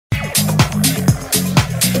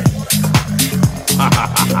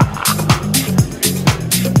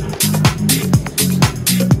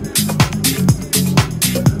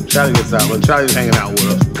Charlie gets out, but Charlie's hanging out with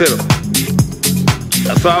us. Pitiful.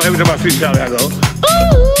 So every time I see Charlie, I go, ooh!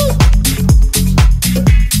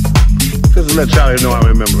 Just to let Charlie know I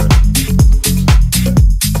remember it.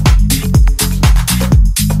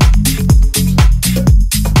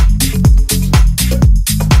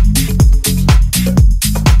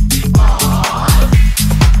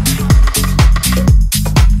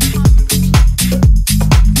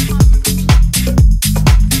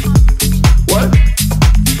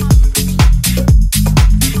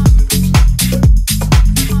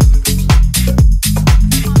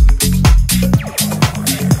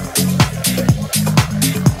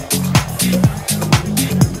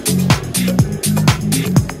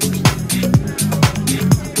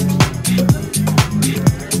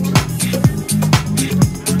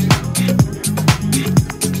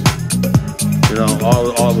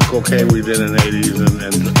 All the cocaine we did in the 80s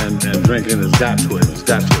and drinking has got to it. It's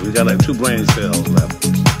got to it. We got like 2 brain cells left.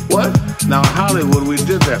 What? Now in Hollywood, we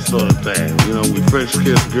did that sort of thing. You know, we French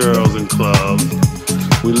kissed girls in clubs.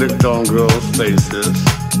 We licked on girls' faces.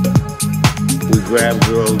 We grabbed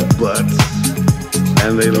girls' butts.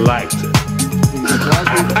 And they liked it.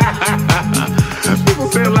 People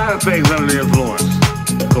say a lot of things under the influence.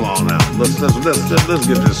 Come on now. Let's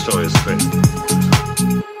get this story straight.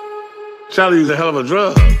 Charlie used a hell of a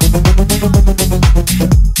drug.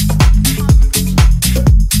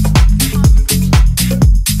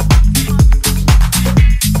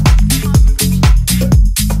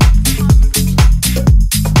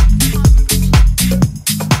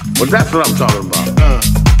 Well, that's what I'm talking about.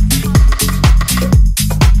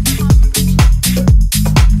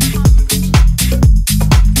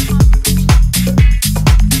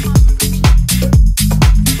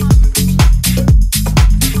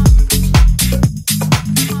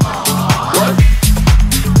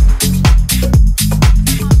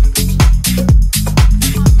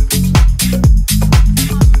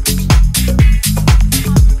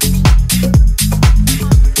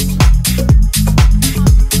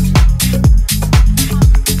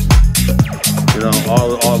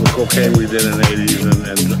 All the cocaine we did in the 80s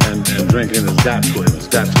and drinking has got to it. It's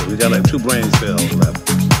got to it. We got like 2 brain cells left.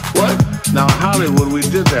 What? Now in Hollywood, we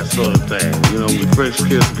did that sort of thing. You know, we French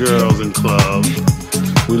kissed girls in clubs.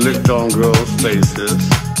 We licked on girls' faces.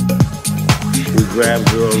 We grabbed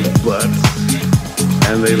girls' butts.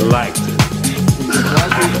 And they liked it.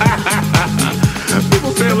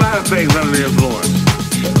 People say a lot of things under the influence.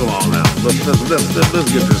 Come on now. Let's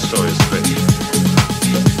get this story straight.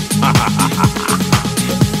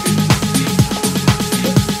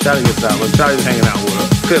 Charlie gets out, but Charlie's hanging out with us.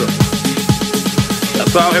 Pitiful.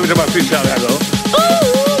 So every time I see Charlie, I go, ooh!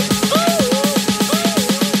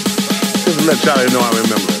 Just to let Charlie know I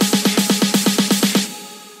remember it.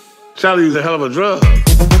 Charlie used a hell of a drug.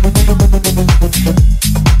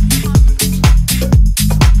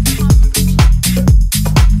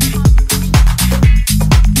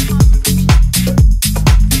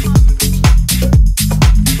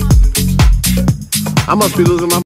 I must be losing my